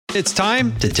It's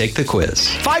time to take the quiz.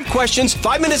 5 questions,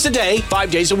 5 minutes a day,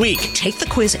 5 days a week. Take the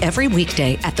quiz every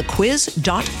weekday at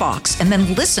thequiz.fox and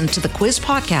then listen to the quiz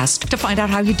podcast to find out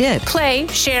how you did. Play,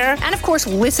 share, and of course,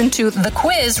 listen to the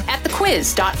quiz at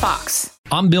thequiz.fox.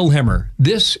 I'm Bill Hemmer.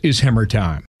 This is Hemmer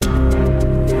Time.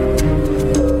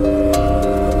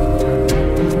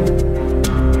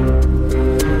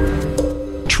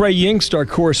 Trey Yingst, our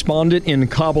correspondent in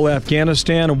Kabul,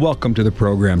 Afghanistan. Welcome to the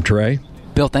program, Trey.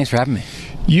 Bill, thanks for having me.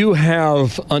 You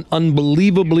have an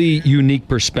unbelievably unique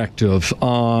perspective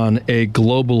on a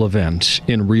global event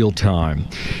in real time.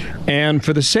 And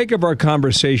for the sake of our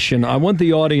conversation, I want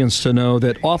the audience to know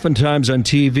that oftentimes on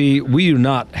TV, we do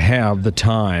not have the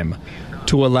time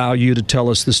to allow you to tell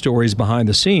us the stories behind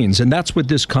the scenes. And that's what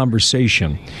this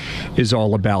conversation is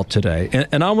all about today.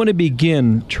 And I want to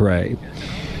begin, Trey.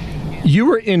 You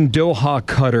were in Doha,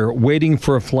 Qatar, waiting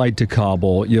for a flight to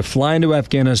Kabul. You fly into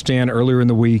Afghanistan earlier in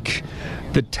the week.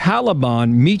 The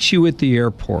Taliban meets you at the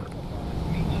airport.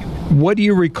 What do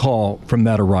you recall from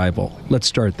that arrival? Let's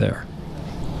start there.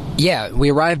 Yeah,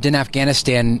 we arrived in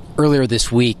Afghanistan earlier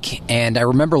this week, and I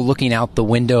remember looking out the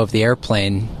window of the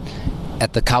airplane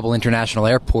at the Kabul International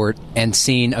Airport and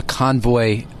seeing a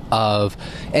convoy of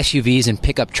SUVs and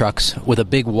pickup trucks with a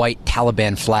big white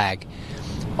Taliban flag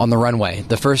on the runway.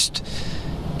 The first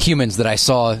humans that I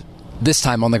saw this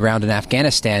time on the ground in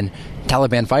Afghanistan,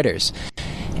 Taliban fighters.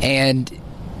 And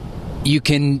you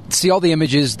can see all the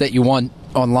images that you want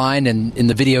online and in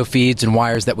the video feeds and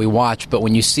wires that we watch, but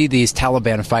when you see these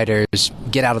Taliban fighters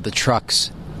get out of the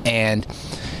trucks and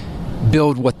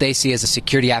build what they see as a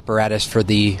security apparatus for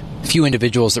the few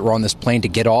individuals that were on this plane to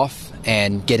get off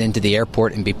and get into the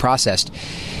airport and be processed,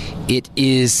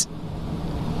 it's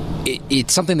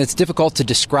something that's difficult to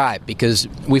describe because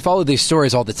we follow these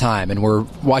stories all the time and we're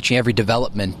watching every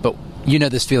development. But you know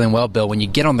this feeling well, Bill, when you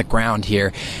get on the ground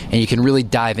here and you can really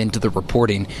dive into the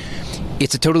reporting,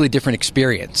 it's a totally different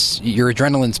experience. Your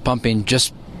adrenaline's pumping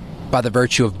just by the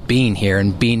virtue of being here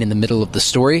and being in the middle of the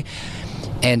story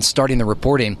and starting the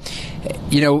reporting.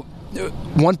 You know,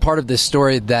 one part of this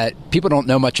story that people don't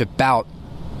know much about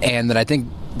and that I think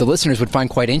the listeners would find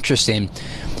quite interesting.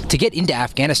 To get into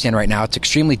Afghanistan right now, it's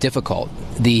extremely difficult.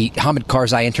 The Hamid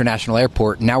Karzai International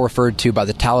Airport, now referred to by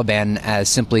the Taliban as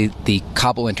simply the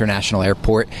Kabul International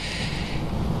Airport,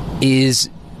 is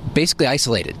basically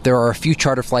isolated. There are a few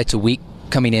charter flights a week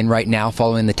coming in right now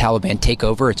following the Taliban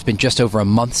takeover. It's been just over a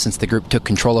month since the group took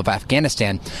control of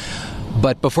Afghanistan.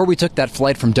 But before we took that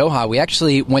flight from Doha, we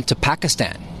actually went to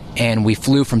Pakistan. And we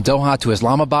flew from Doha to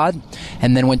Islamabad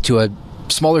and then went to a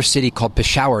smaller city called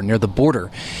Peshawar near the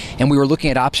border, and we were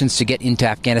looking at options to get into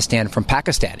Afghanistan from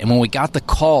Pakistan. And when we got the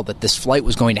call that this flight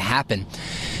was going to happen,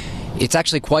 it's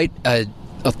actually quite a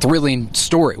thrilling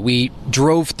story. We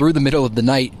drove through the middle of the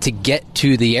night to get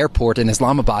to the airport in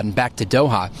Islamabad and back to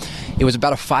Doha. It was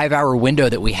about a 5-hour window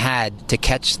that we had to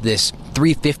catch this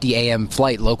 3:50 a.m.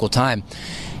 flight local time.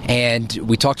 And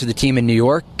we talked to the team in New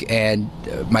York, and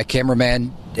my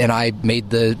cameraman and I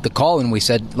made the call, and we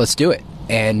said, let's do it.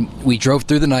 And we drove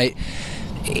through the night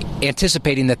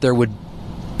anticipating that there would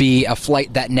be a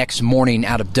flight that next morning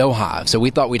out of Doha. So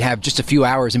we thought we'd have just a few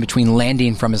hours in between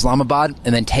landing from Islamabad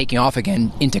and then taking off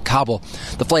again into Kabul.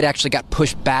 The flight actually got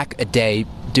pushed back a day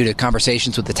due to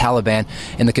conversations with the Taliban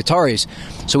and the Qataris.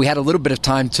 So we had a little bit of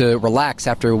time to relax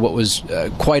after what was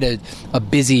quite a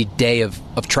busy day of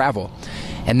travel.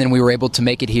 And then we were able to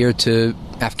make it here to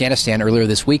Afghanistan earlier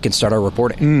this week and start our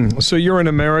reporting. So you're an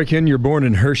American. You're born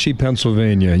in Hershey,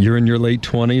 Pennsylvania. You're in your late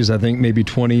 20s, I think maybe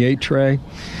 28, Trey.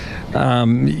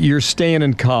 You're staying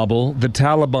in Kabul. The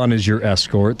Taliban is your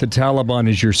escort. The Taliban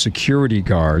is your security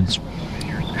guards.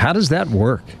 How does that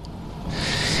work?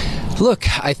 Look,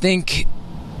 I think,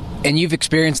 and you've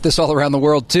experienced this all around the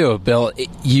world too, Bill,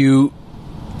 you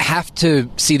have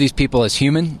to see these people as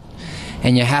human,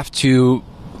 and you have to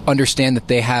understand that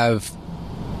they have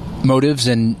motives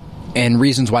and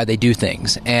reasons why they do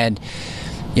things. And,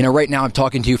 you know, right now I'm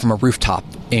talking to you from a rooftop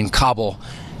in Kabul,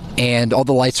 and all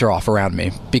the lights are off around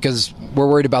me because we're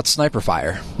worried about sniper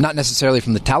fire, not necessarily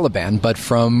from the Taliban, but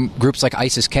from groups like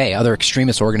ISIS-K, other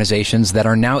extremist organizations that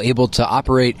are now able to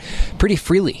operate pretty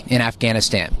freely in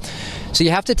Afghanistan. So you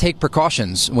have to take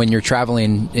precautions when you're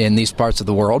traveling in these parts of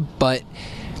the world, but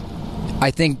I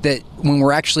think that when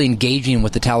we're actually engaging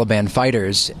with the Taliban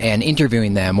fighters and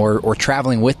interviewing them or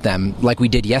traveling with them, like we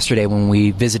did yesterday when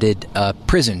we visited a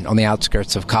prison on the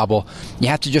outskirts of Kabul, you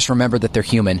have to just remember that they're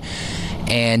human.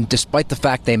 And despite the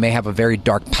fact they may have a very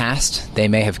dark past, they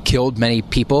may have killed many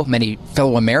people, many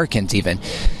fellow Americans even,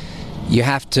 you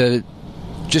have to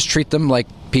just treat them like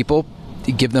people,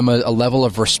 give them a level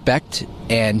of respect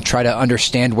and try to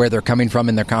understand where they're coming from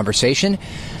in their conversation.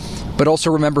 but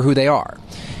also remember who they are.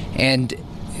 And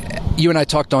you and I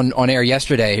talked on air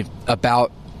yesterday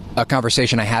about a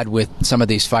conversation I had with some of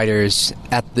these fighters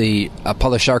at the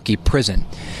Palasharki prison.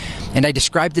 And I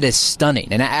described it as stunning.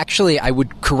 And I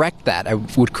would correct that. I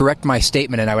would correct my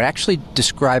statement, and I would actually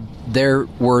describe their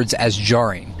words as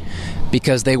jarring,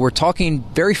 because they were talking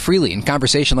very freely in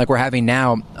conversation like we're having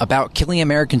now about killing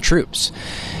American troops.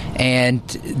 And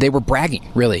they were bragging,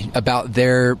 really, about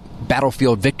their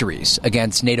battlefield victories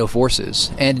against NATO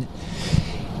forces. And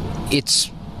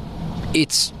it's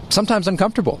sometimes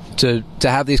uncomfortable to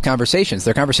have these conversations.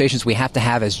 They're conversations we have to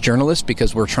have as journalists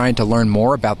because we're trying to learn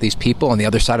more about these people on the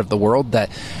other side of the world that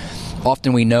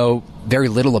often we know very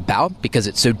little about because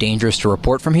it's so dangerous to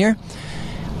report from here.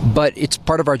 But it's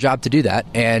part of our job to do that.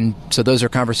 And so those are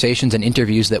conversations and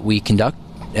interviews that we conduct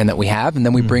and that we have, and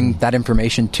then we bring that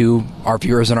information to our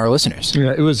viewers and our listeners.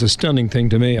 Yeah, it was a stunning thing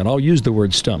to me, and I'll use the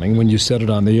word stunning when you said it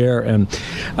on the air. And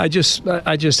I just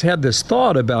had this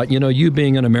thought about, you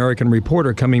being an American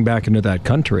reporter coming back into that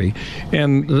country,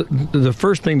 and the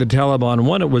first thing the Taliban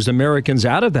wanted was Americans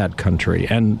out of that country,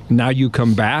 and now you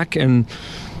come back, and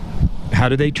how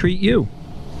do they treat you?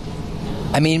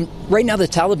 I mean, right now the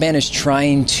Taliban is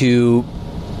trying to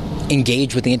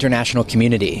engage with the international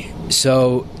community,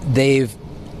 so they've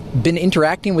been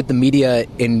interacting with the media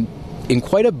in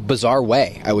quite a bizarre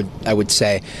way, I would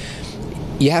say.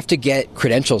 You have to get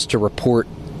credentials to report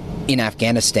in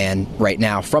Afghanistan right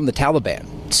now from the Taliban.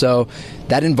 So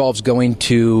that involves going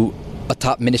to a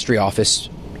top ministry office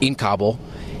in Kabul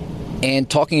and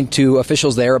talking to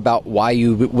officials there about why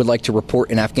you would like to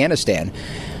report in Afghanistan.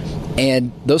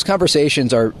 And those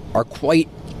conversations are quite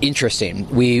interesting.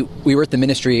 We were at the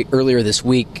ministry earlier this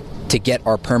week to get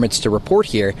our permits to report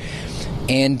here.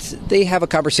 And they have a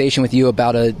conversation with you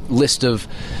about a list of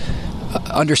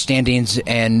understandings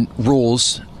and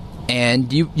rules,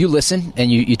 and you listen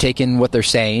and you take in what they're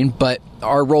saying. But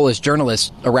our role as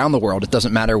journalists around the world, it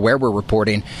doesn't matter where we're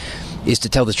reporting, is to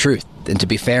tell the truth and to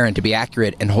be fair and to be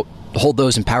accurate and hold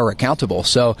those in power accountable.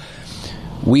 So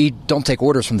we don't take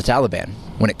orders from the Taliban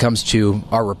when it comes to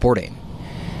our reporting.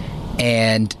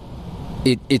 And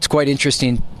it's quite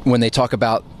interesting when they talk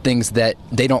about things that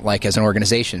they don't like as an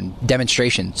organization,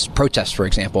 demonstrations, protests, for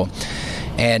example.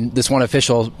 And this one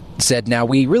official said, now,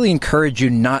 we really encourage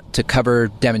you not to cover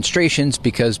demonstrations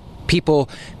because people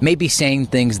may be saying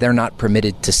things they're not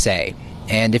permitted to say.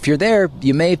 And if you're there,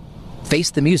 you may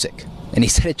face the music. And he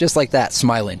said it just like that,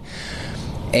 smiling.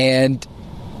 And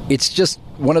it's just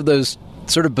one of those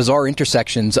sort of bizarre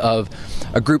intersections of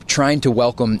a group trying to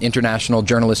welcome international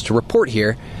journalists to report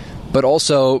here, but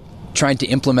also trying to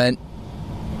implement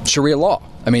Sharia law.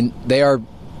 I mean, they are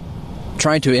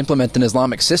trying to implement an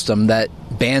Islamic system that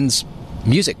bans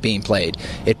music being played.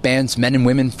 It bans men and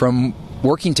women from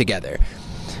working together.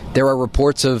 There are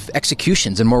reports of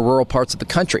executions in more rural parts of the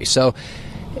country. So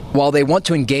while they want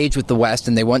to engage with the West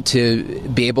and they want to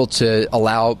be able to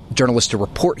allow journalists to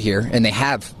report here, and they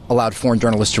have allowed foreign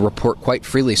journalists to report quite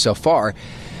freely so far,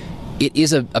 it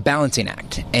is a balancing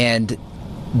act. And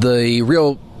the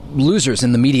real losers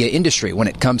in the media industry when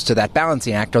it comes to that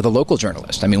balancing act are the local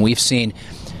journalists. I mean, we've seen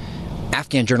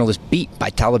Afghan journalists beat by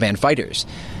Taliban fighters.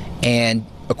 And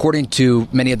according to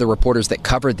many of the reporters that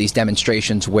covered these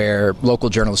demonstrations where local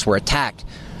journalists were attacked,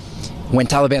 when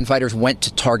Taliban fighters went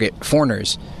to target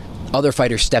foreigners, other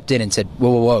fighters stepped in and said,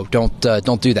 whoa, don't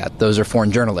do that. Those are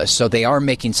foreign journalists. So they are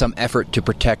making some effort to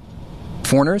protect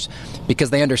foreigners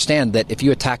because they understand that if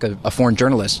you attack a foreign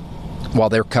journalist while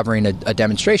they're covering a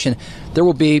demonstration, there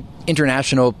will be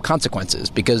international consequences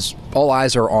because all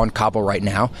eyes are on Kabul right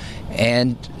now,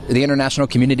 and the international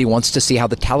community wants to see how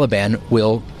the Taliban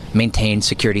will maintain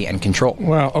security and control.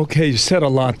 Wow. Okay, you said a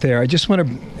lot there. I just want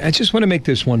to make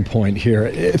this one point here.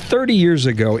 30 years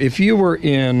ago, if you were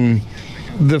in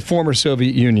the former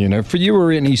Soviet Union, if you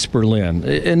were in East Berlin,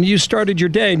 and you started your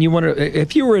day, and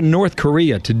if you were in North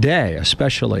Korea today,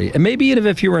 especially, and maybe even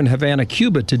if you were in Havana,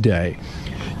 Cuba today,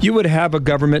 you would have a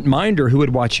government minder who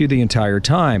would watch you the entire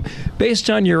time. Based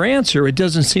on your answer, it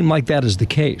doesn't seem like that is the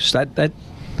case.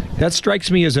 That strikes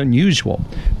me as unusual.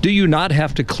 Do you not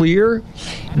have to clear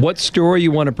what story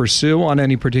you want to pursue on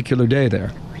any particular day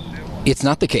there? It's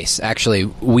not the case, actually.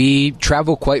 We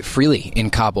travel quite freely in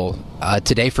Kabul.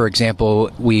 Today, for example,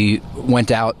 we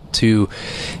went out to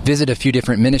visit a few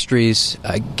different ministries,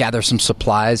 gather some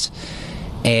supplies,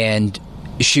 and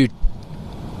shoot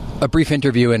a brief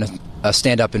interview and a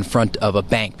stand-up in front of a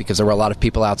bank because there were a lot of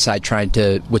people outside trying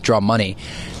to withdraw money.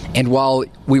 And while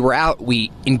we were out,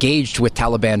 we engaged with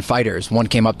Taliban fighters. One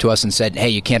came up to us and said, hey,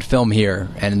 you can't film here.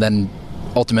 And then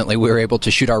ultimately we were able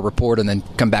to shoot our report and then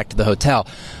come back to the hotel.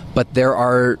 But there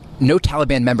are no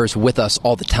Taliban members with us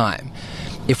all the time.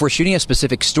 If we're shooting a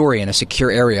specific story in a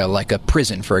secure area, like a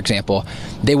prison, for example,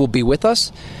 they will be with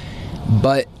us.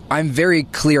 But I'm very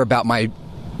clear about my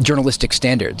journalistic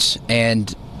standards,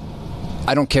 and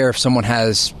I don't care if someone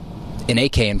has an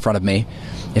AK in front of me,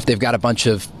 if they've got a bunch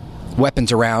of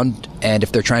weapons around, and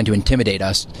if they're trying to intimidate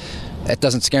us. That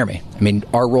doesn't scare me. I mean,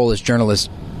 our role as journalists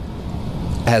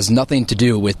has nothing to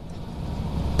do with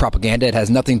propaganda. It has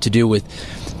nothing to do with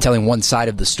telling one side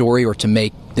of the story or to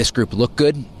make this group look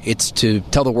good. It's to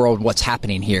tell the world what's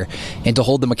happening here and to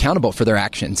hold them accountable for their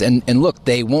actions. And look,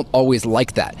 they won't always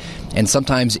like that. And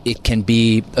sometimes it can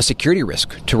be a security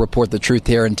risk to report the truth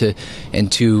here and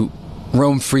to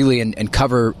roam freely and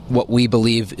cover what we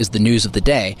believe is the news of the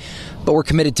day. But we're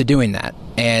committed to doing that.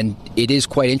 And it is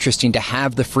quite interesting to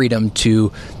have the freedom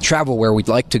to travel where we'd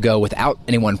like to go without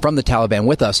anyone from the Taliban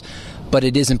with us. But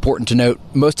it is important to note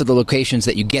most of the locations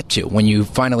that you get to when you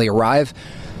finally arrive,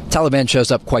 Taliban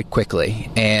shows up quite quickly.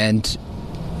 And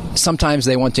sometimes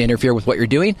they want to interfere with what you're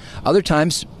doing. Other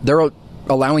times they're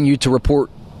allowing you to report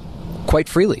quite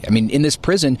freely. I mean, in this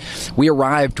prison, we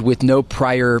arrived with no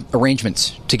prior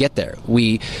arrangements to get there.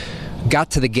 We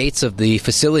got to the gates of the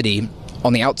facility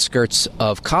on the outskirts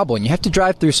of Kabul, and you have to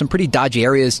drive through some pretty dodgy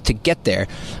areas to get there.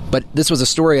 But this was a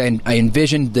story I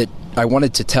envisioned that I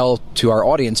wanted to tell to our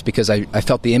audience because I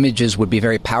felt the images would be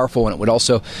very powerful, and it would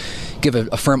also give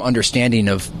a firm understanding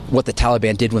of what the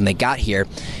Taliban did when they got here.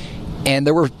 And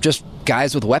there were just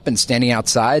guys with weapons standing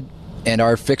outside, and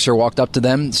our fixer walked up to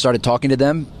them, started talking to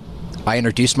them. I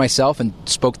introduced myself and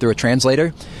spoke through a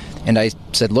translator, and I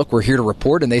said, look, we're here to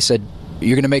report. And they said,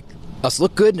 you're going to make us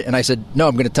look good? And I said, no,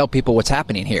 I'm going to tell people what's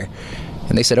happening here.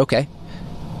 And they said, okay.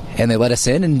 And they let us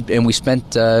in, and we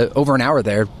spent over an hour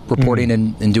there reporting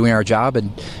and doing our job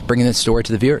and bringing the story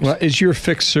to the viewers. Well, is your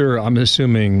fixer, I'm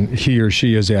assuming he or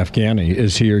she is Afghani,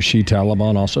 is he or she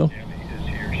Taliban also?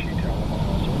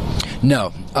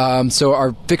 No. So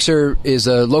our fixer is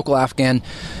a local Afghan,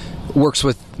 works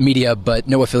with media, but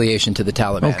no affiliation to the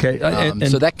Taliban. Okay.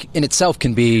 So that in itself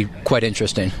can be quite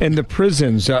interesting. In the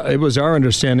prisons, it was our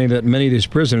understanding that many of these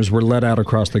prisoners were let out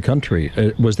across the country.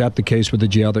 Was that the case with the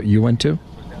jail that you went to?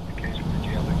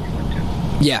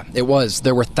 Yeah, it was.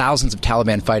 There were thousands of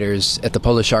Taliban fighters at the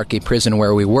Polisharki prison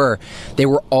where we were. They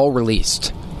were all released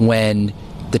when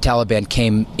the Taliban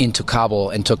came into Kabul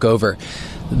and took over.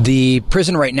 The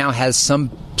prison right now has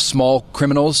some small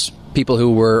criminals, people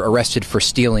who were arrested for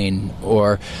stealing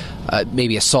or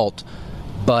maybe assault,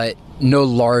 but no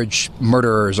large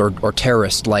murderers or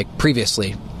terrorists like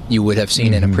previously you would have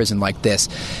seen in a prison like this.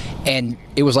 And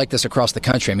it was like this across the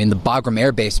country. I mean, the Bagram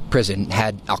Air Base prison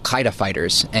had Al-Qaeda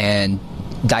fighters and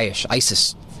Daesh,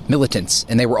 ISIS militants,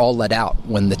 and they were all let out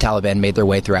when the Taliban made their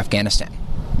way through Afghanistan.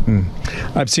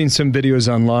 I've seen some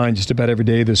videos online just about every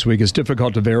day this week. It's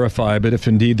difficult to verify, but if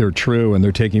indeed they're true and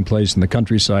they're taking place in the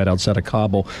countryside outside of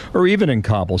Kabul, or even in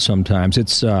Kabul sometimes,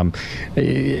 it's a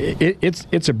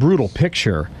brutal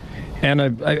picture.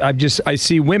 And I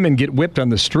see women get whipped on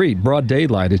the street, broad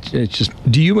daylight. It's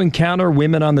just, do you encounter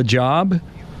women on the job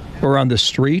or on the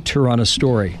street or on a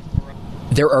story?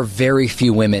 There are very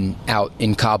few women out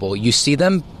in Kabul. You see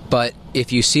them, but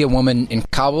if you see a woman in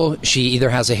Kabul, she either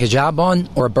has a hijab on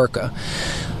or a burqa.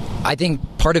 I think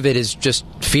part of it is just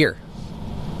fear.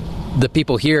 The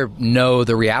people here know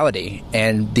the reality,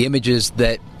 and the images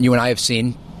that you and I have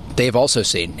seen, they've also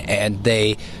seen, and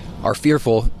they are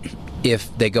fearful.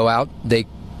 If they go out, they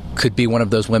could be one of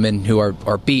those women who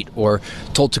are beat or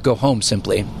told to go home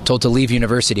simply, told to leave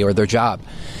university or their job.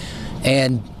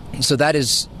 And so that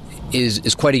is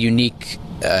quite a unique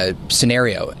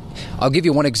scenario. I'll give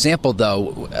you one example,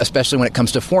 though, especially when it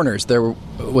comes to foreigners. There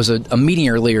was a meeting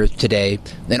earlier today,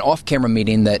 an off-camera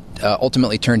meeting that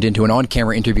ultimately turned into an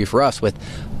on-camera interview for us with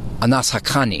Anas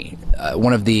Haqqani,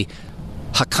 one of the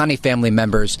Haqqani family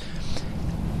members,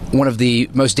 one of the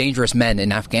most dangerous men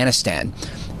in Afghanistan.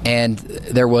 And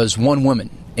there was one woman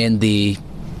in the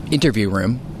interview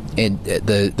room, in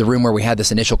the room where we had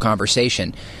this initial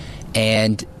conversation,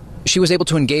 and she was able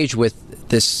to engage with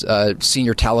this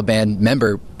senior Taliban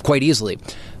member quite easily,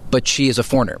 but she is a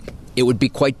foreigner. It would be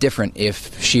quite different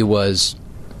if she was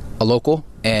a local,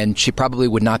 and she probably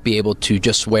would not be able to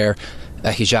just wear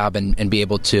a hijab and be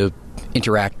able to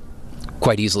interact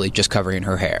quite easily just covering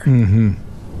her hair.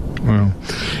 Well,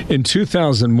 in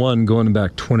 2001, going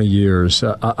back 20 years,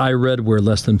 I read where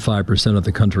less than 5% of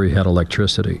the country had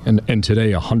electricity, and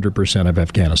today 100% of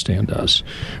Afghanistan does.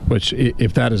 Which,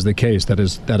 if that is the case, that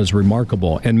is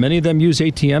remarkable. And many of them use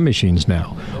ATM machines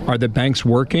now. Are the banks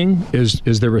working? Is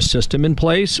there a system in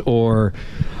place, or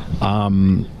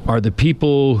are the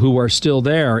people who are still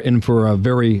there in for a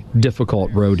very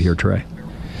difficult road here, Trey?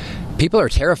 People are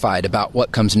terrified about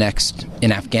what comes next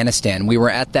in Afghanistan. We were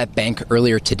at that bank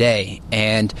earlier today,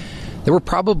 and there were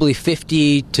probably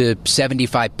 50 to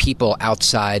 75 people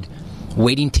outside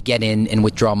waiting to get in and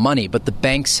withdraw money. But the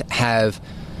banks have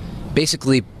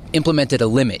basically implemented a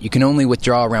limit. You can only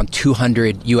withdraw around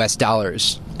 $200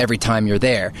 US every time you're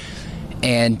there.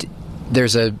 And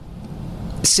there's a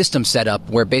system set up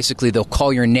where basically they'll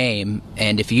call your name,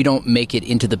 and if you don't make it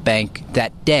into the bank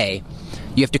that day,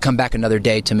 you have to come back another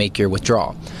day to make your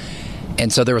withdrawal.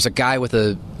 And so there was a guy with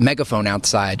a megaphone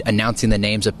outside announcing the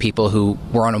names of people who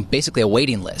were on basically a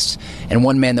waiting list. And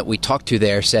one man that we talked to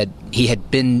there said he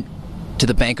had been to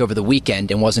the bank over the weekend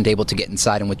and wasn't able to get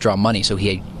inside and withdraw money, so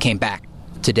he came back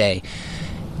today.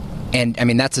 And, I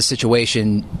mean, that's a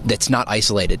situation that's not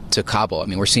isolated to Kabul. I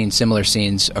mean, we're seeing similar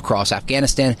scenes across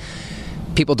Afghanistan.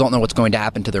 People don't know what's going to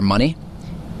happen to their money.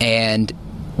 And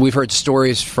we've heard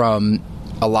stories from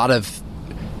a lot of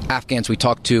Afghans we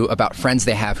talked to about friends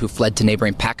they have who fled to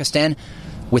neighboring Pakistan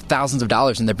with thousands of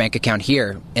dollars in their bank account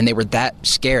here, and they were that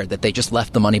scared that they just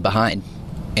left the money behind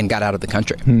and got out of the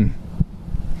country.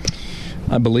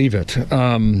 I believe it.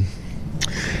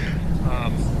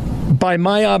 By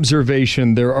my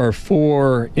observation, there are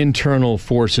 4 internal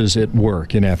forces at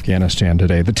work in Afghanistan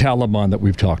today. The Taliban that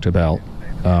we've talked about.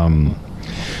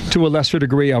 To a lesser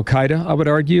degree, Al-Qaeda, I would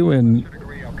argue, and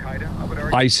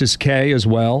ISIS-K as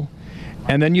well.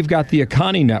 And then you've got the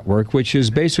Haqqani network, which has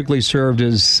basically served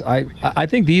as, I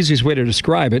think the easiest way to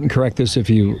describe it, and correct this if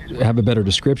you have a better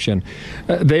description,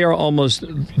 they are almost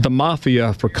the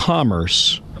mafia for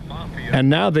commerce, and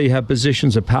now they have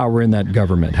positions of power in that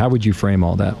government. How would you frame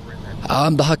all that?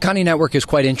 The Haqqani network is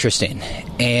quite interesting,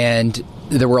 and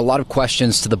there were a lot of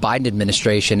questions to the Biden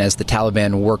administration as the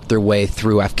Taliban worked their way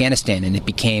through Afghanistan, and it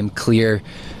became clear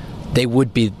they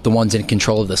would be the ones in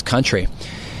control of this country.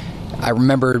 I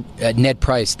remember Ned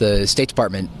Price, the State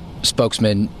Department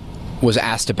spokesman, was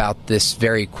asked about this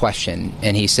very question,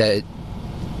 and he said,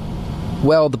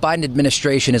 well, the Biden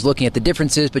administration is looking at the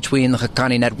differences between the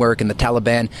Haqqani network and the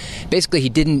Taliban. Basically, he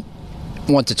didn't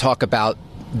want to talk about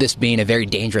this being a very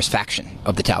dangerous faction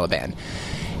of the Taliban.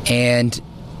 And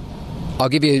I'll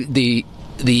give you the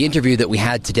interview that we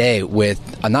had today with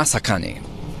Anas Haqqani,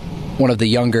 one of the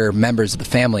younger members of the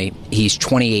family. He's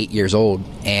 28 years old,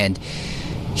 and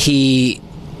he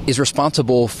is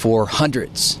responsible for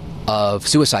hundreds of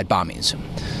suicide bombings,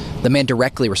 the man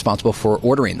directly responsible for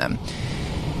ordering them.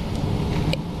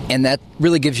 And that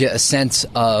really gives you a sense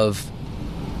of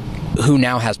who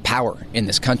now has power in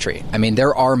this country. I mean,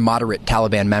 there are moderate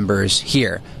Taliban members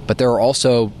here, but there are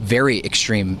also very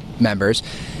extreme members.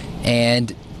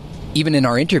 And even in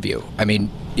our interview, I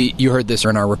mean, you heard this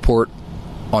in our report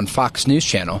on Fox News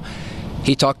Channel,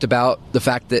 he talked about the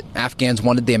fact that Afghans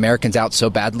wanted the Americans out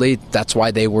so badly, that's why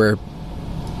they were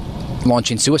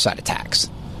launching suicide attacks.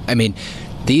 I mean,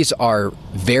 these are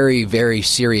very, very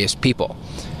serious people.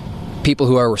 People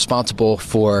who are responsible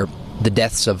for the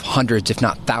deaths of hundreds, if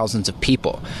not thousands of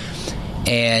people.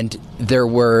 And there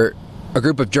were a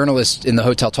group of journalists in the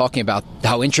hotel talking about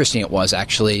how interesting it was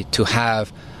actually to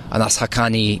have Anas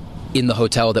Haqqani in the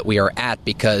hotel that we are at,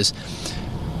 because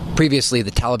previously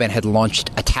the Taliban had launched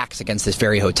attacks against this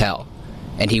very hotel,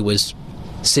 and he was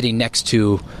sitting next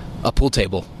to a pool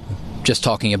table just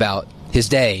talking about his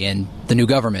day and the new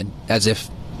government as if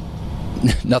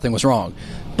nothing was wrong.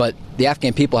 But the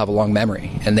Afghan people have a long memory,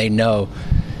 and they know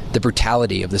the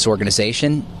brutality of this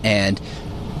organization and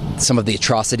some of the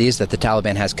atrocities that the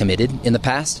Taliban has committed in the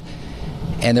past,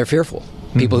 and they're fearful.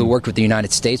 People who worked with the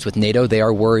United States, with NATO, they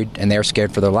are worried and they are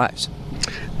scared for their lives.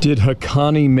 Did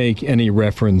Haqqani make any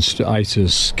reference to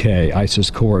ISIS-K,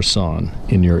 ISIS Khorasan,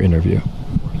 in your interview?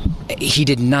 He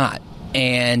did not.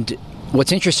 And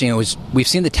what's interesting was we've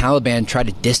seen the Taliban try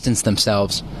to distance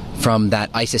themselves from that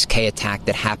ISIS-K attack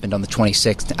that happened on the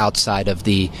 26th outside of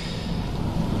the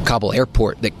Kabul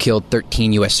airport that killed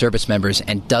 13 U.S. service members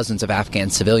and dozens of Afghan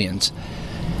civilians.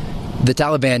 The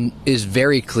Taliban is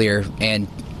very clear, and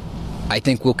I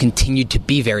think will continue to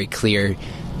be very clear,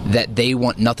 that they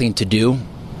want nothing to do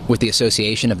with the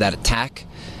association of that attack.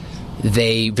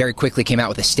 They very quickly came out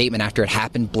with a statement after it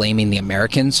happened, blaming the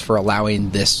Americans for allowing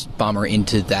this bomber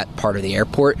into that part of the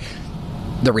airport.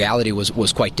 The reality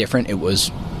was quite different. It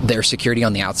was their security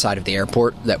on the outside of the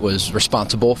airport that was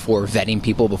responsible for vetting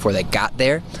people before they got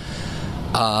there.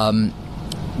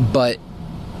 But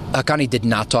Haqqani did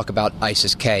not talk about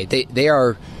ISIS-K. They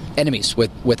are enemies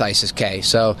with ISIS-K.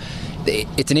 So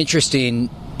it's an interesting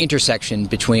intersection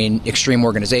between extreme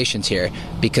organizations here,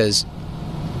 because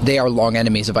they are long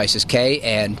enemies of ISIS-K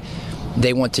and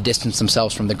they want to distance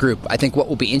themselves from the group. I think what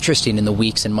will be interesting in the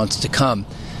weeks and months to come,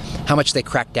 how much they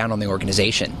crack down on the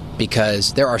organization,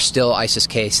 because there are still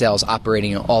ISIS-K cells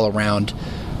operating all around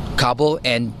Kabul.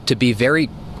 And to be very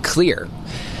clear,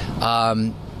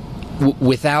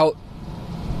 without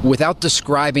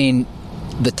describing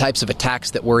the types of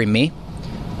attacks that worry me,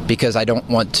 because I don't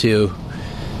want to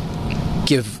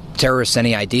give terrorists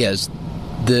any ideas,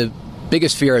 the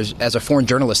biggest fear as a foreign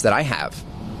journalist that I have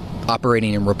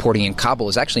operating and reporting in Kabul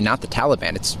is actually not the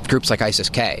Taliban. It's groups like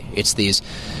ISIS-K. It's these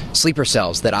sleeper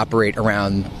cells that operate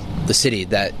around the city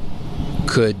that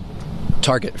could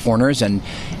target foreigners, and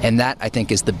that, I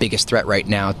think, is the biggest threat right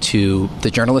now to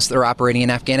the journalists that are operating in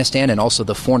Afghanistan and also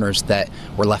the foreigners that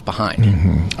were left behind.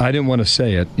 Mm-hmm. I didn't want to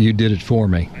say it. You did it for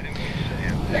me.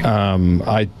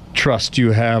 I trust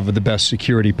you have the best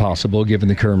security possible given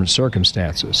the current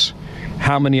circumstances.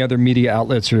 How many other media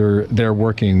outlets are there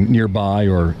working nearby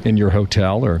or in your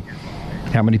hotel, or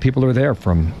how many people are there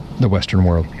from the Western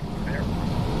world?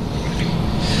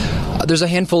 There's a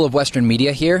handful of Western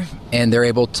media here, and they're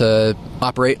able to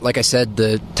operate. Like I said,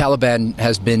 the Taliban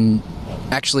has been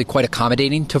actually quite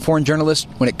accommodating to foreign journalists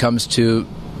when it comes to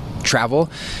travel.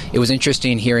 It was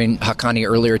interesting hearing Haqqani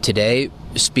earlier today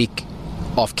speak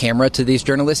off camera to these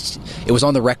journalists. It was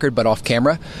on the record, but off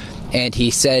camera. And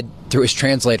he said through his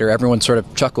translator, everyone sort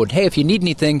of chuckled, "Hey, if you need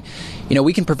anything,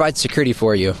 we can provide security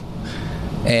for you."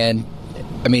 And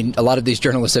I mean, a lot of these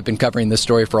journalists have been covering this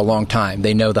story for a long time.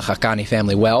 They know the Haqqani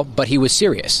family well, but he was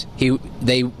serious.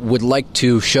 They would like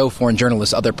to show foreign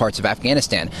journalists other parts of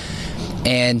Afghanistan.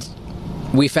 And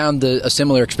we found a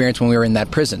similar experience when we were in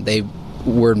that prison. They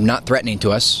were not threatening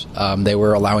to us. They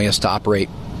were allowing us to operate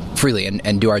freely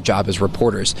and do our job as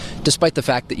reporters, despite the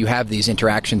fact that you have these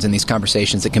interactions and these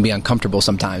conversations that can be uncomfortable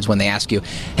sometimes when they ask you,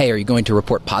 "Hey, are you going to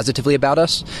report positively about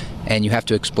us?" And you have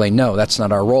to explain, "No, that's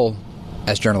not our role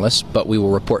as journalists, but we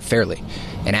will report fairly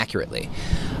and accurately."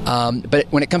 But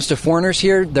when it comes to foreigners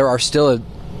here, there are still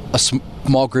a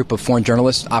small group of foreign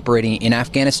journalists operating in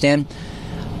Afghanistan.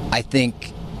 I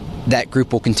think that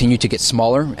group will continue to get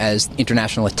smaller as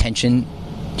international attention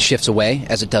shifts away,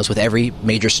 as it does with every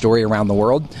major story around the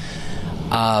world.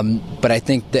 But I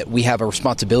think that we have a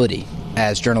responsibility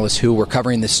as journalists who were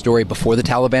covering this story before the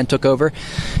Taliban took over,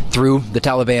 through the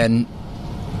Taliban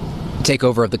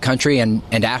takeover of the country, and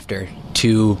after,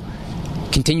 to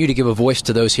continue to give a voice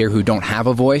to those here who don't have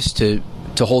a voice, to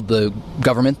hold the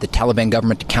government, the Taliban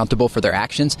government, accountable for their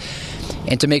actions,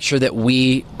 and to make sure that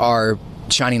we are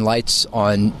shining lights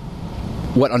on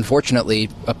what unfortunately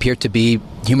appear to be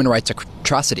human rights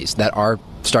atrocities that are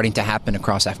starting to happen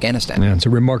across Afghanistan. Yeah, it's a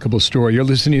remarkable story. You're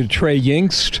listening to Trey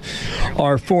Yingst,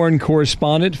 our foreign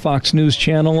correspondent, Fox News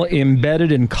Channel,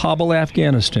 embedded in Kabul,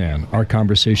 Afghanistan. Our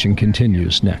conversation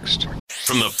continues next.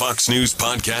 From the Fox News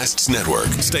Podcasts Network.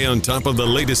 Stay on top of the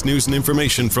latest news and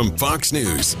information from Fox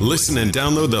News. Listen and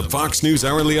download the Fox News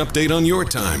Hourly Update on your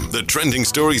time. The trending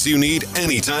stories you need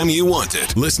anytime you want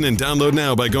it. Listen and download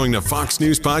now by going to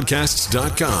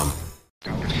foxnewspodcasts.com.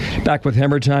 Back with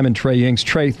Hammer Time and Trey Yingst.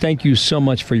 Trey, thank you so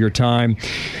much for your time.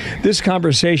 This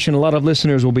conversation, a lot of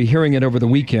listeners will be hearing it over the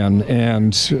weekend,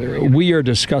 and we are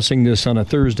discussing this on a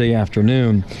Thursday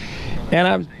afternoon.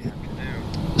 And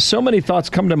so many thoughts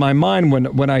come to my mind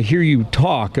when I hear you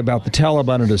talk about the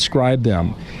Taliban and describe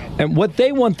them. And what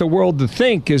they want the world to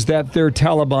think is that they're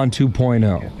Taliban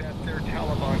 2.0.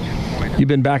 You've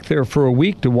been back there for a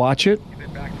week to watch it.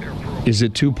 Is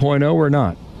it 2.0 or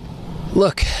not?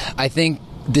 Look, I think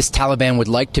this Taliban would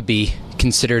like to be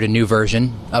considered a new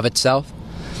version of itself.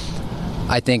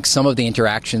 I think some of the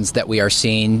interactions that we are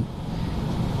seeing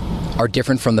are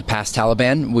different from the past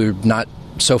Taliban. We're not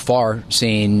so far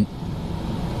seeing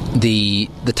the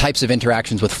types of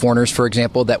interactions with foreigners, for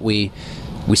example, that we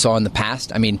saw in the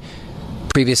past. I mean,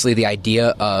 previously the idea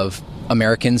of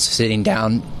Americans sitting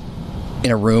down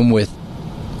in a room with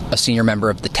a senior member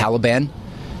of the Taliban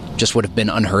just would have been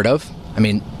unheard of. I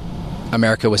mean,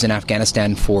 America was in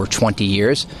Afghanistan for 20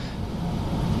 years,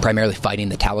 primarily fighting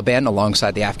the Taliban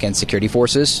alongside the Afghan security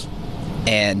forces.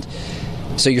 And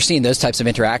so you're seeing those types of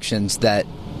interactions that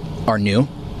are new.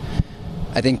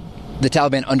 I think the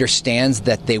Taliban understands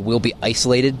that they will be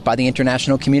isolated by the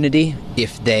international community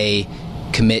if they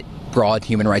commit broad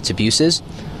human rights abuses.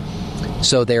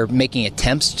 So they're making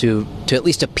attempts to at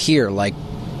least appear like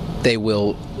they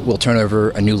will turn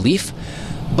over a new leaf.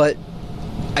 But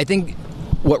I think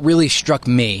what really struck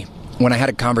me when I had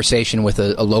a conversation with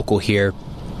a local here,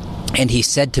 and he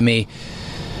said to me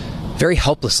very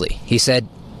helplessly, he said,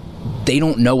 they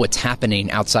don't know what's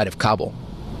happening outside of Kabul.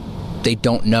 They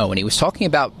don't know. And he was talking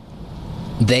about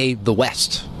the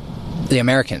West, the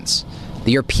Americans,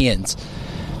 the Europeans,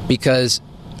 because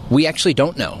we actually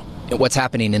don't know what's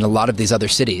happening in a lot of these other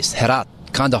cities. Herat,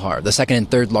 Kandahar, the second and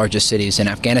third largest cities in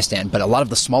Afghanistan, but a lot of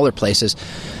the smaller places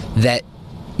that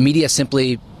media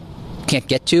simply can't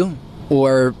get to,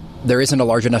 or there isn't a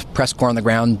large enough press corps on the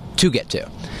ground to get to.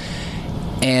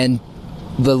 And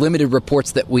the limited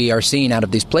reports that we are seeing out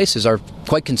of these places are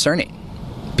quite concerning.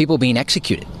 People being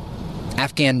executed.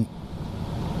 Afghan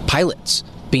pilots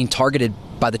being targeted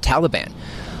by the Taliban.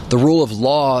 The rule of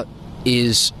law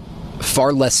is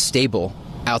far less stable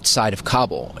outside of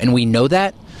Kabul, and we know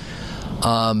that.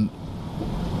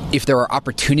 If there are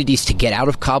opportunities to get out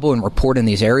of Kabul and report in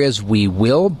these areas, we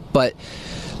will. But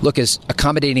look, as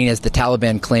accommodating as the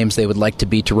Taliban claims they would like to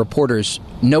be to reporters,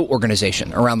 no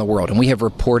organization around the world, and we have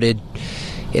reported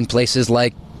in places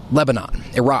like Lebanon,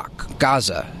 Iraq,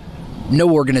 Gaza, no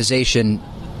organization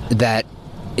that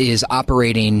is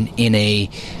operating in a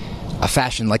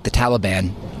fashion like the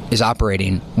Taliban is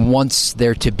operating wants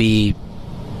there to be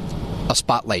a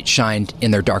spotlight shined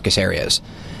in their darkest areas.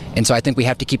 And so I think we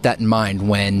have to keep that in mind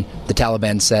when the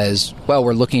Taliban says, well,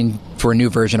 we're looking for a new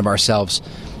version of ourselves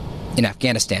in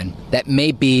Afghanistan. That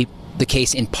may be the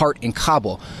case in part in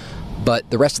Kabul, but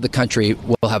the rest of the country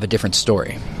will have a different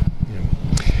story.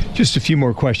 Just a few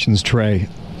more questions, Trey.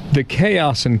 The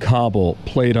chaos in Kabul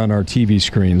played on our TV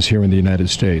screens here in the United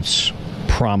States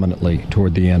prominently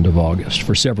toward the end of August,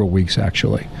 for several weeks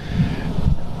actually.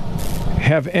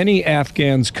 Have any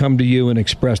Afghans come to you and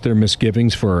expressed their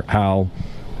misgivings for how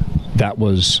that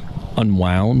was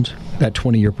unwound, that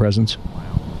 20-year presence?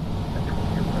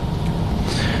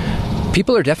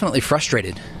 People are definitely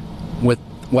frustrated with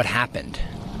what happened.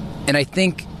 And I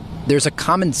think there's a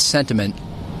common sentiment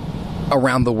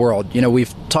around the world. You know,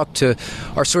 we've talked to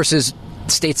our sources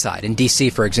stateside, in D.C.,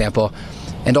 for example,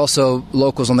 and also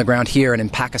locals on the ground here and in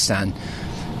Pakistan.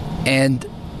 And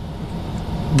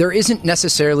there isn't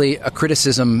necessarily a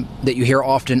criticism that you hear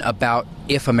often about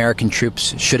if American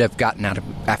troops should have gotten out of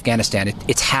Afghanistan.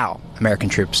 It's how American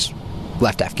troops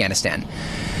left Afghanistan.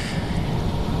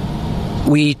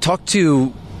 We talked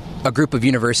to a group of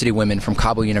university women from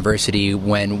Kabul University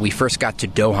when we first got to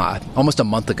Doha almost a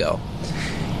month ago.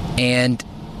 And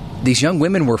these young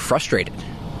women were frustrated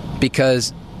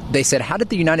because they said, how did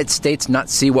the United States not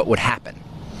see what would happen?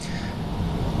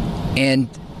 And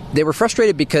they were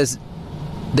frustrated because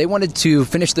they wanted to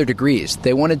finish their degrees.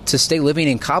 They wanted to stay living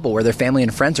in Kabul where their family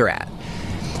and friends are at.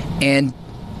 And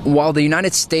while the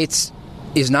United States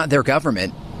is not their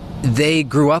government, they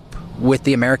grew up with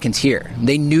the Americans here.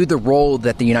 They knew the role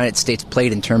that the United States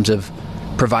played in terms of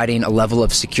providing a level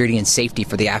of security and safety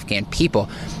for the Afghan people.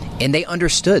 And they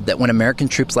understood that when American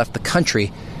troops left the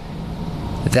country,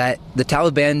 that the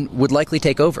Taliban would likely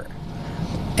take over.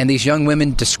 And these young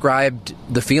women described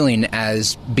the feeling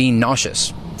as being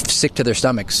nauseous, sick to their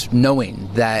stomachs, knowing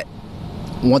that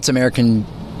once American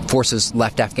forces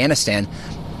left Afghanistan,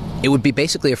 it would be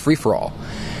basically a free-for-all.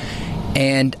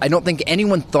 And I don't think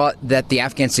anyone thought that the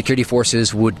Afghan security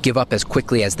forces would give up as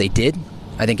quickly as they did.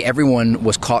 I think everyone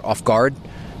was caught off guard,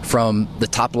 from the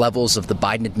top levels of the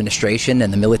Biden administration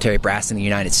and the military brass in the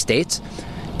United States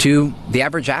to the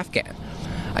average Afghan.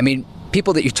 I mean,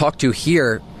 people that you talk to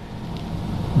here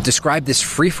describe this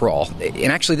free-for-all.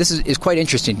 And actually, this is quite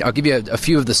interesting. I'll give you a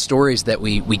few of the stories that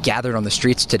we gathered on the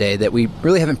streets today that we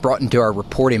really haven't brought into our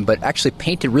reporting, but actually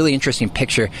paint a really interesting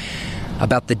picture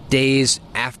about the days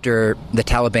after the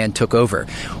Taliban took over.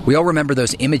 We all remember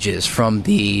those images from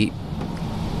the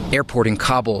airport in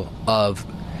Kabul of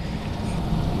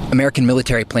American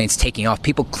military planes taking off,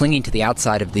 people clinging to the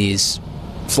outside of these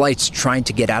flights trying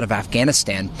to get out of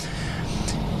Afghanistan.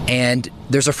 And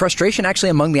there's a frustration actually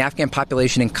among the Afghan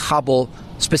population in Kabul,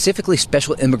 specifically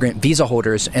special immigrant visa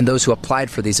holders and those who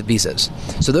applied for these visas.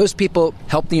 So those people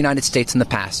helped the United States in the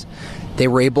past. They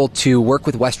were able to work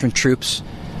with Western troops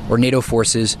or NATO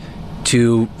forces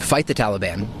to fight the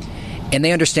Taliban. And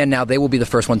they understand now they will be the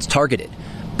first ones targeted.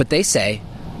 But they say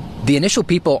the initial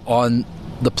people on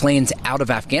the planes out of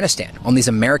Afghanistan, on these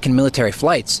American military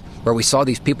flights, where we saw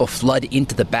these people flood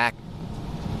into the back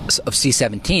of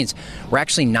C-17s, were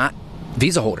actually not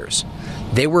visa holders.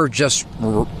 They were just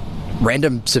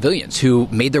random civilians who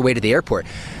made their way to the airport.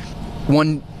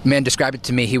 One man described it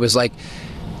to me. He was like,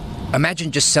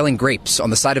 imagine just selling grapes on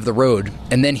the side of the road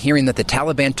and then hearing that the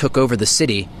Taliban took over the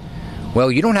city.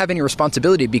 Well, you don't have any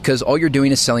responsibility because all you're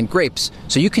doing is selling grapes.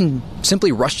 So you can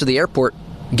simply rush to the airport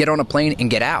get on a plane and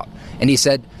get out. And he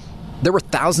said there were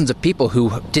thousands of people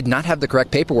who did not have the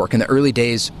correct paperwork in the early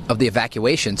days of the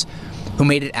evacuations who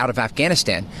made it out of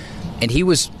Afghanistan. And he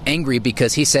was angry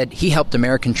because he said he helped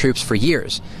American troops for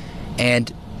years.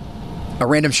 And a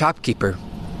random shopkeeper,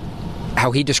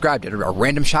 how he described it, a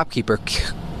random shopkeeper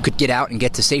could get out and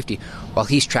get to safety while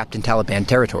he's trapped in Taliban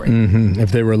territory.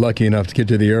 If they were lucky enough to get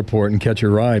to the airport and catch a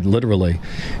ride, literally.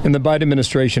 And the Biden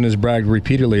administration has bragged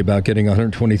repeatedly about getting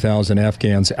 120,000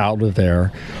 Afghans out of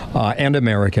there, and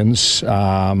Americans,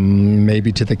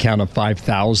 maybe to the count of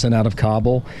 5,000 out of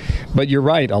Kabul. But you're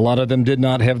right, a lot of them did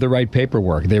not have the right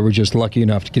paperwork. They were just lucky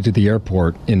enough to get to the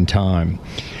airport in time.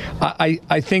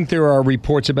 I think there are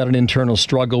reports about an internal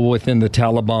struggle within the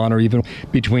Taliban or even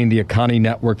between the Haqqani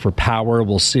Network for Power.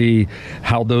 We'll see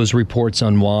how those reports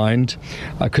unwind.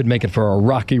 Could make it for a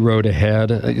rocky road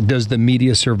ahead. Does the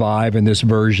media survive in this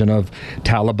version of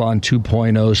Taliban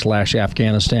 2.0 /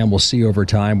 Afghanistan? We'll see over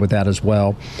time with that as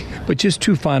well. But just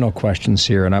two final questions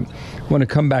here, and I want to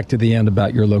come back to the end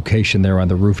about your location there on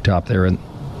the rooftop there in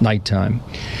nighttime.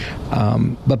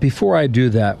 But before I do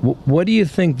that, what do you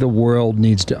think the world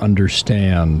needs to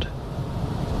understand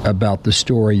about the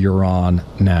story you're on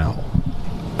now?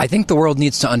 I think the world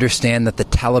needs to understand that the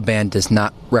Taliban does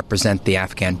not represent the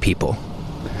Afghan people.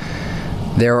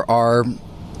 There are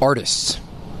artists,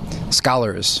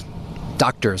 scholars,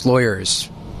 doctors, lawyers,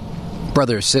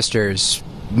 brothers, sisters,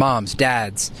 moms,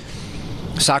 dads,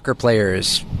 soccer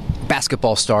players,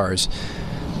 basketball stars,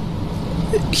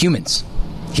 humans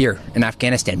here in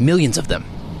Afghanistan, millions of them,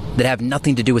 that have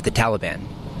nothing to do with the Taliban.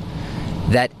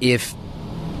 That if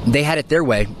they had it their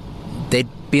way, they'd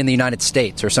be in the United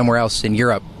States or somewhere else in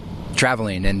Europe,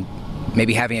 traveling and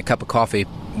maybe having a cup of coffee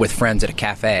with friends at a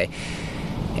cafe.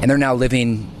 And they're now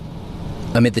living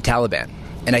amid the Taliban.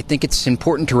 And I think it's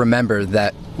important to remember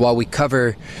that while we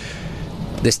cover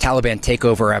this Taliban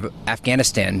takeover of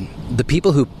Afghanistan, the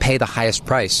people who pay the highest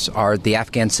price are the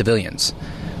Afghan civilians,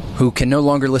 who can no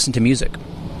longer listen to music,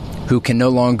 who can no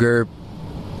longer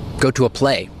go to a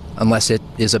play unless it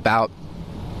is about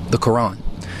the Quran.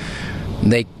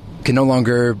 They can no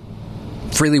longer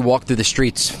freely walk through the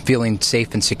streets feeling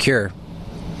safe and secure.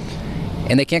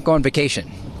 And they can't go on vacation.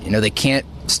 They can't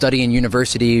study in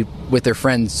university with their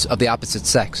friends of the opposite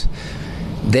sex.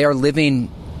 They are living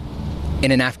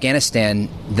in an Afghanistan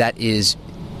that is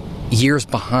years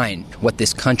behind what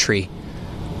this country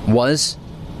was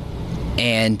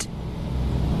and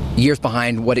years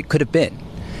behind what it could have been.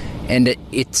 And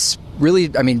it's really,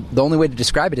 the only way to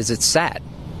describe it is it's sad,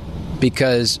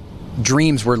 because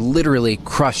dreams were literally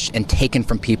crushed and taken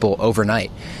from people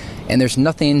overnight. And there's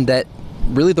nothing that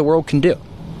really the world can do.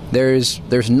 There's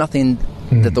nothing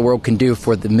that the world can do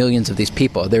for the millions of these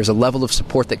people. There's a level of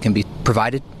support that can be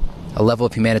provided, a level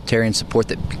of humanitarian support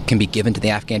that can be given to the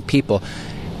Afghan people,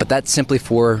 but that's simply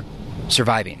for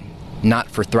surviving, not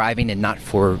for thriving and not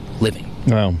for living.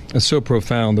 Wow, it's so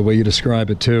profound the way you describe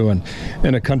it, too. And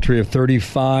in a country of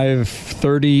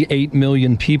 38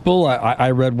 million people,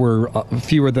 I read we're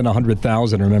fewer than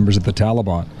 100,000 are members of the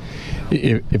Taliban.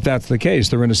 If that's the case,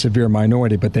 they're in a severe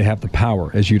minority, but they have the power,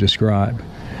 as you describe.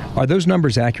 Are those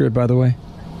numbers accurate, by the way?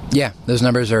 Yeah, those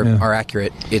numbers are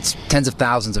accurate. It's tens of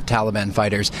thousands of Taliban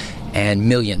fighters and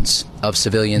millions of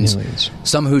civilians.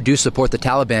 Some who do support the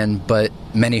Taliban, but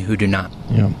many who do not.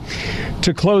 Yeah.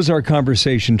 To close our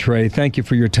conversation, Trey, thank you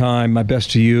for your time. My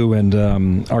best to you and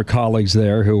our colleagues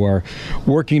there who are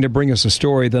working to bring us a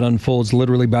story that unfolds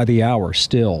literally by the hour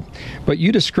still. But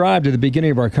you described at the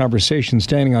beginning of our conversation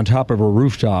standing on top of a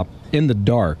rooftop in the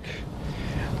dark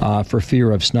for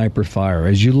fear of sniper fire.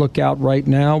 As you look out right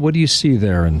now, what do you see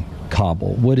there in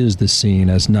Kabul? What is the scene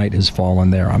as night has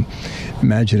fallen there? I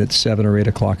imagine it's 7 or 8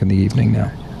 o'clock in the evening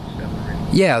now.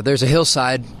 Yeah, there's a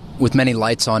hillside with many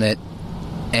lights on it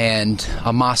and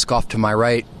a mosque off to my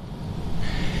right.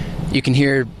 You can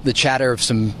hear the chatter of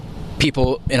some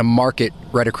people in a market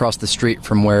right across the street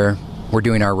from where we're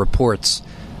doing our reports.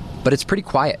 But it's pretty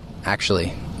quiet,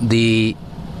 actually. The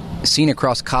scene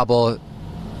across Kabul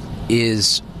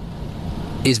is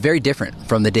very different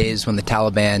from the days when the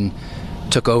Taliban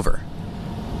took over.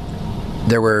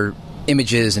 There were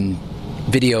images and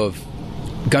video of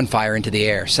gunfire into the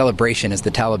air, celebration as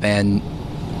the Taliban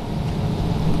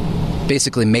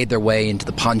basically made their way into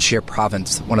the Panjshir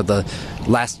province, one of the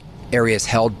last areas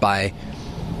held by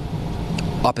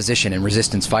opposition and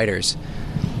resistance fighters.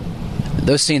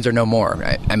 Those scenes are no more.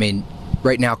 I mean,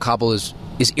 right now Kabul is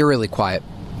eerily quiet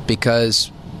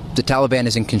because the Taliban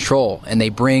is in control and they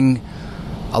bring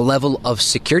a level of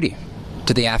security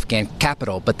to the Afghan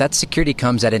capital, but that security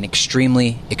comes at an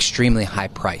extremely, extremely high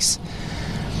price.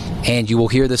 And you will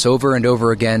hear this over and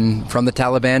over again from the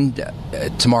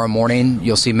Taliban. Tomorrow morning,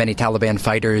 you'll see many Taliban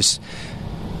fighters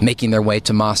making their way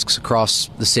to mosques across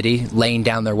the city, laying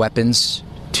down their weapons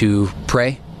to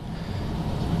pray.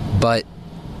 But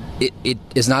it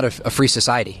is not a free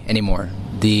society anymore.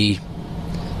 The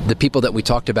people that we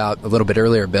talked about a little bit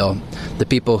earlier, Bill, the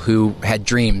people who had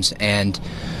dreams and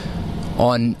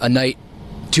on a night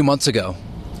 2 months ago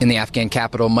in the Afghan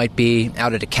capital might be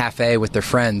out at a cafe with their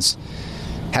friends,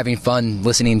 having fun,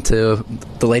 listening to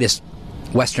the latest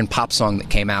Western pop song that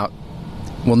came out,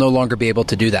 will no longer be able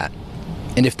to do that.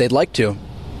 And if they'd like to,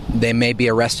 they may be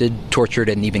arrested, tortured,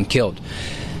 and even killed.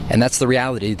 And that's the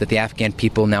reality that the Afghan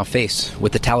people now face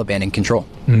with the Taliban in control.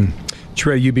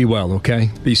 Trey, you be well, okay?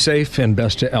 Be safe, and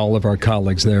best to all of our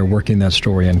colleagues there working that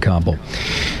story in Kabul.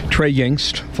 Trey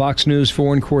Yingst, Fox News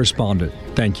foreign correspondent.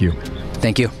 Thank you.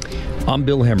 Thank you. I'm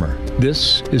Bill Hemmer.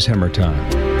 This is Hemmer Time.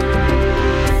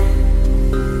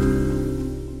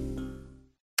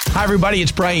 Hi, everybody.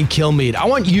 It's Brian Kilmeade. I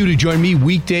want you to join me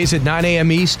weekdays at 9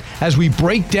 a.m. East as we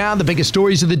break down the biggest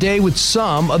stories of the day with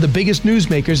some of the biggest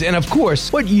newsmakers and, of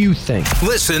course, what you think.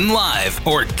 Listen live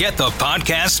or get the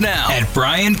podcast now at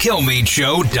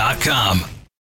BrianKilmeadeShow.com.